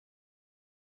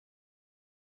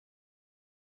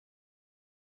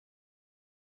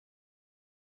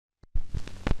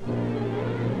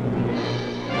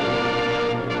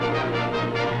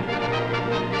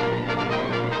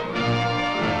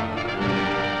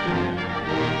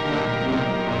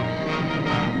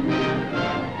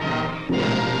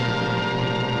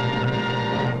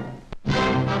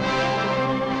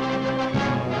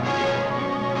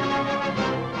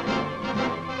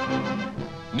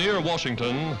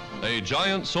Washington, a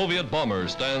giant Soviet bomber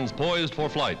stands poised for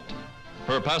flight.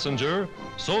 Her passenger,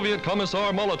 Soviet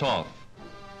Commissar Molotov.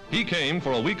 He came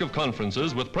for a week of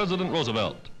conferences with President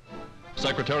Roosevelt.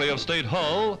 Secretary of State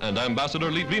Hull and Ambassador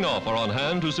Litvinov are on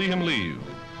hand to see him leave.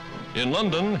 In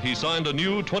London, he signed a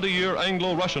new 20-year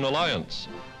Anglo-Russian alliance.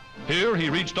 Here,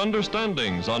 he reached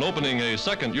understandings on opening a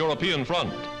second European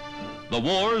front. The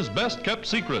war's best kept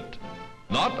secret.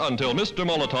 Not until Mr.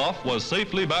 Molotov was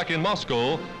safely back in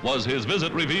Moscow was his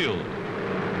visit revealed.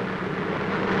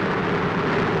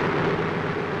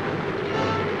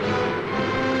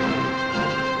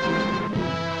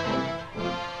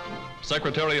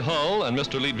 Secretary Hull and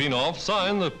Mr. Litvinov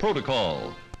signed the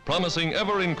protocol, promising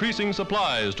ever-increasing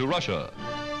supplies to Russia.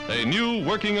 A new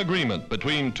working agreement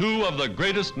between two of the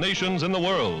greatest nations in the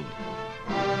world.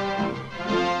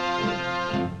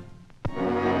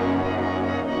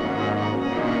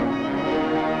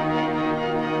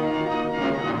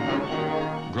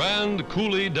 Grand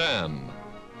Coulee Dam,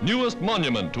 newest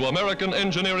monument to American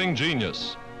engineering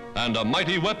genius, and a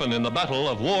mighty weapon in the battle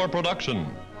of war production.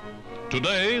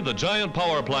 Today, the giant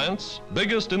power plants,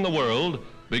 biggest in the world,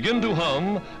 begin to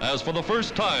hum as for the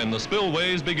first time the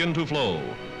spillways begin to flow.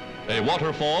 A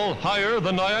waterfall higher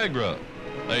than Niagara,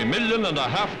 1.5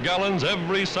 million gallons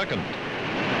every second.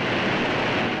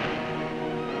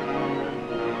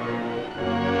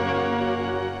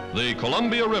 The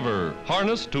Columbia River,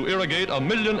 harnessed to irrigate 1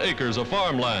 million acres of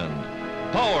farmland.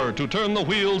 Power to turn the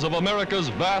wheels of America's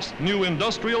vast new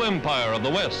industrial empire of the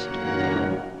West.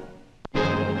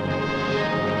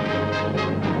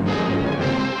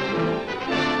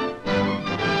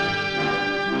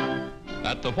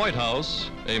 At the White House,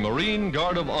 a Marine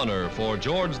Guard of Honor for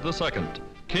George II,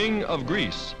 King of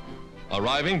Greece.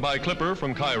 Arriving by clipper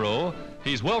from Cairo,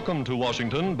 he's welcomed to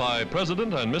Washington by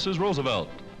President and Mrs. Roosevelt.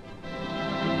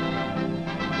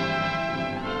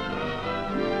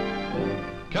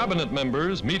 Cabinet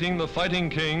members meeting the fighting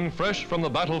king fresh from the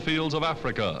battlefields of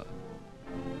Africa.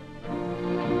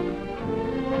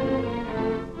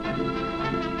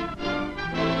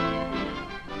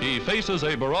 He faces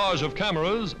a barrage of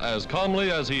cameras as calmly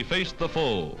as he faced the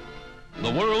foe.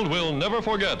 The world will never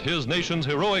forget his nation's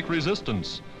heroic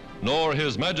resistance, nor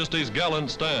His Majesty's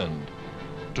gallant stand.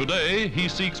 Today, he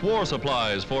seeks war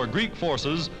supplies for Greek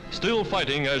forces still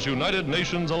fighting as United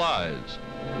Nations allies.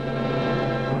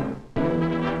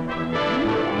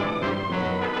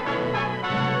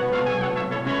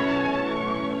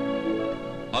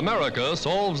 America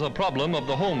solves the problem of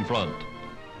the home front.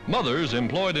 Mothers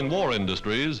employed in war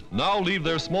industries now leave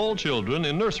their small children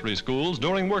in nursery schools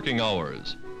during working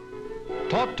hours.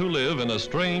 Taught to live in a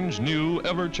strange, new,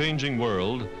 ever-changing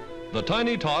world, the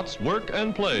tiny tots' work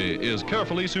and play is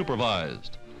carefully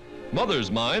supervised. Mother's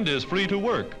mind is free to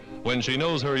work when she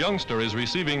knows her youngster is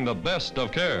receiving the best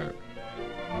of care.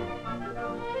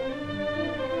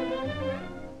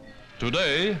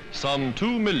 Today, some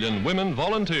 2 million women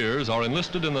volunteers are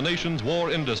enlisted in the nation's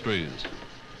war industries.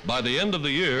 By the end of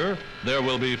the year, there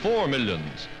will be 4 million.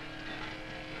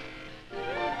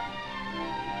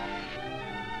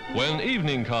 When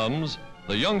evening comes,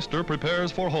 the youngster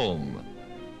prepares for home.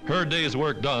 Her day's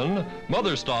work done,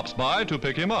 mother stops by to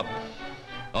pick him up.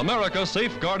 America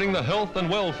safeguarding the health and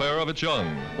welfare of its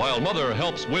young, while mother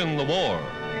helps win the war.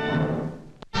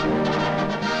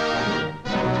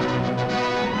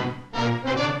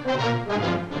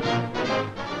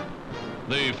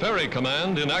 The Ferry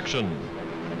Command in action.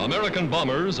 American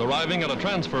bombers arriving at a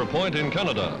transfer point in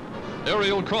Canada,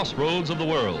 aerial crossroads of the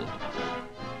world.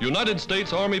 United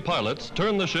States Army pilots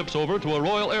turn the ships over to a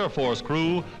Royal Air Force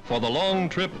crew for the long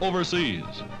trip overseas.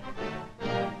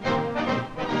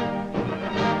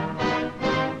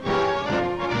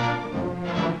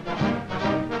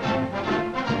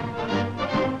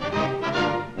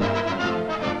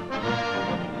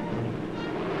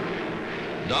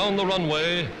 Down the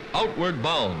runway, outward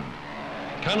bound.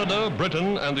 Canada,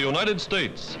 Britain, and the United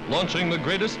States launching the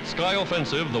greatest sky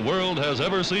offensive the world has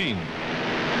ever seen.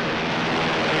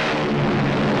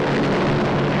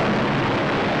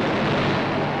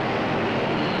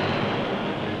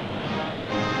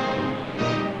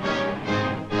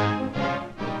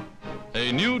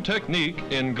 A new technique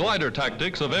in glider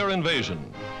tactics of air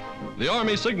invasion. The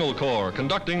Army Signal Corps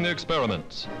conducting the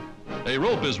experiments. A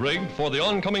rope is rigged for the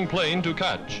oncoming plane to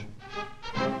catch.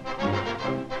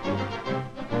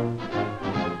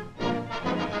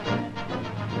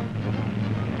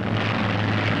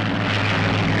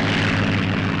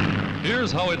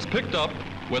 Here's how it's picked up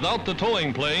without the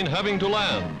towing plane having to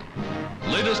land.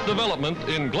 Latest development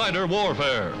in glider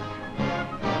warfare.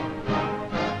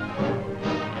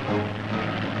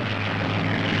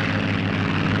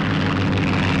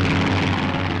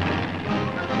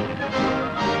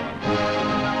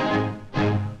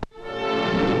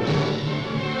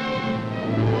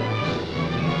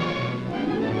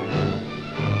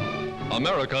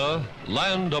 America,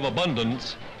 land of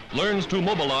abundance, learns to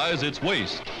mobilize its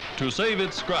waste, to save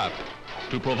its scrap,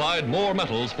 to provide more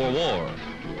metals for war.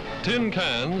 Tin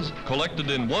cans, collected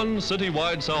in one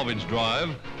citywide salvage drive,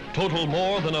 total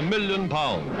more than 1 million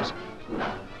pounds.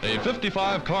 A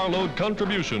 55 carload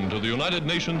contribution to the United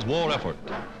Nations war effort.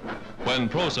 When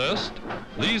processed,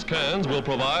 these cans will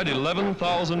provide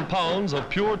 11,000 pounds of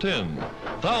pure tin,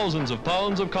 thousands of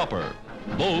pounds of copper,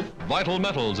 both vital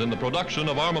metals in the production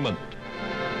of armament.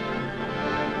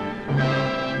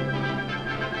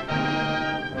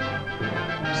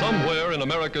 Somewhere in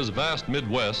America's vast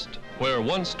Midwest, where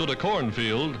once stood a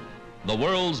cornfield, the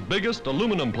world's biggest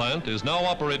aluminum plant is now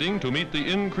operating to meet the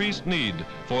increased need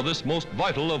for this most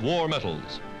vital of war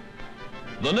metals.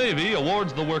 The Navy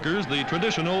awards the workers the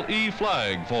traditional E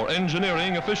flag for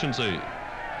engineering efficiency.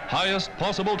 Highest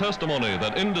possible testimony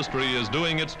that industry is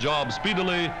doing its job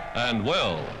speedily and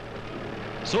well.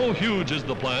 So huge is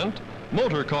the plant,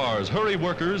 motor cars hurry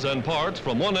workers and parts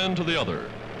from one end to the other.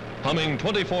 Humming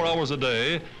 24 hours a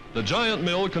day, the giant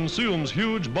mill consumes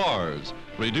huge bars,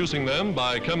 reducing them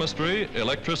by chemistry,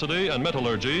 electricity, and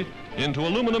metallurgy into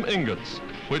aluminum ingots,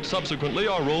 which subsequently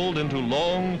are rolled into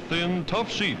long, thin, tough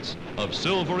sheets of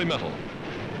silvery metal.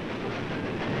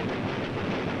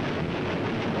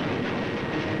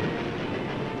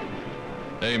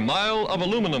 A mile of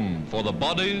aluminum for the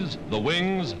bodies, the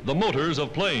wings, the motors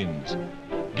of planes,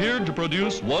 geared to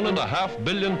produce 1.5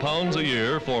 billion pounds a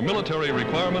year for military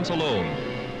requirements alone.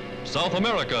 South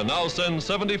America now sends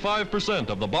 75%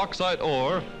 of the bauxite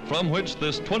ore from which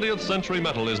this 20th century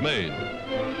metal is made.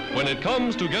 When it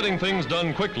comes to getting things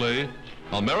done quickly,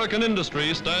 American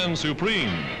industry stands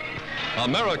supreme.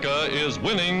 America is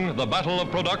winning the battle of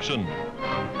production.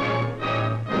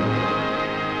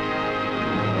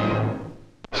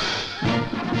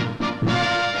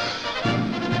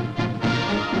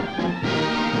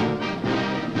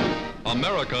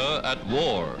 America at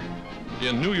war.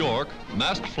 In New York,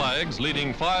 massed flags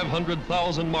leading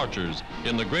 500,000 marchers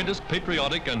in the greatest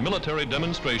patriotic and military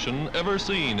demonstration ever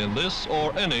seen in this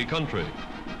or any country.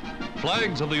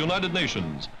 Flags of the United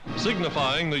Nations,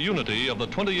 signifying the unity of the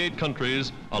 28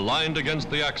 countries aligned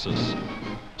against the Axis.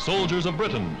 Soldiers of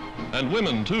Britain, and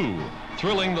women too,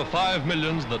 thrilling the 5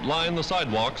 millions that line the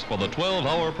sidewalks for the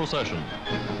 12-hour procession.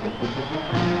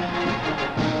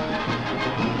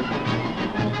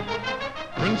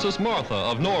 Princess Martha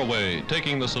of Norway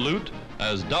taking the salute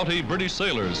as doughty British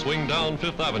sailors swing down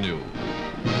Fifth Avenue.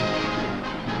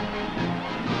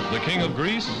 The King of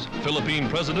Greece, Philippine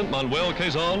President Manuel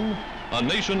Quezon, a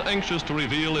nation anxious to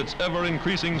reveal its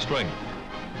ever-increasing strength.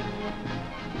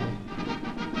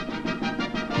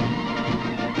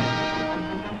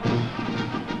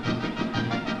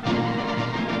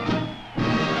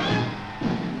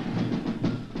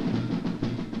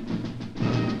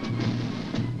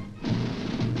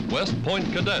 West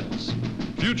Point cadets,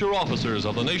 future officers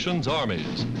of the nation's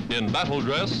armies, in battle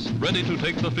dress, ready to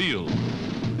take the field.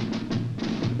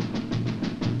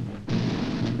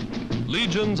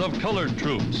 Legions of colored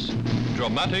troops,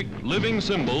 dramatic, living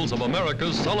symbols of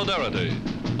America's solidarity,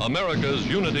 America's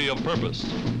unity of purpose.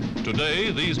 Today,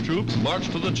 these troops march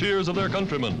to the cheers of their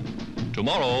countrymen.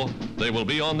 Tomorrow, they will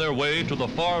be on their way to the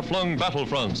far-flung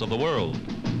battlefronts of the world.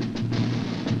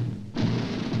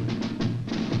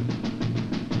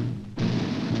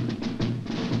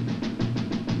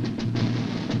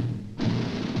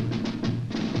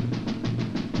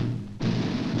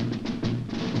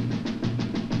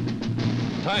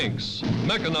 Tanks,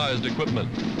 mechanized equipment,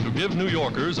 to give New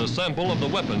Yorkers a sample of the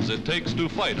weapons it takes to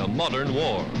fight a modern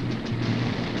war.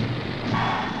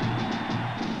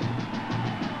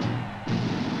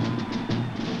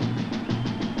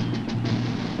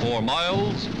 For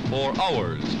miles, for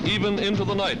hours, even into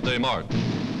the night they march.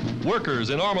 Workers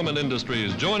in armament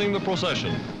industries joining the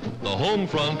procession, the home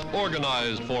front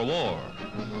organized for war.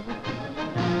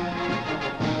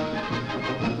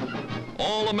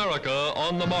 All America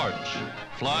on the march,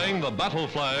 flying the battle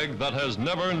flag that has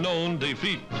never known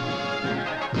defeat.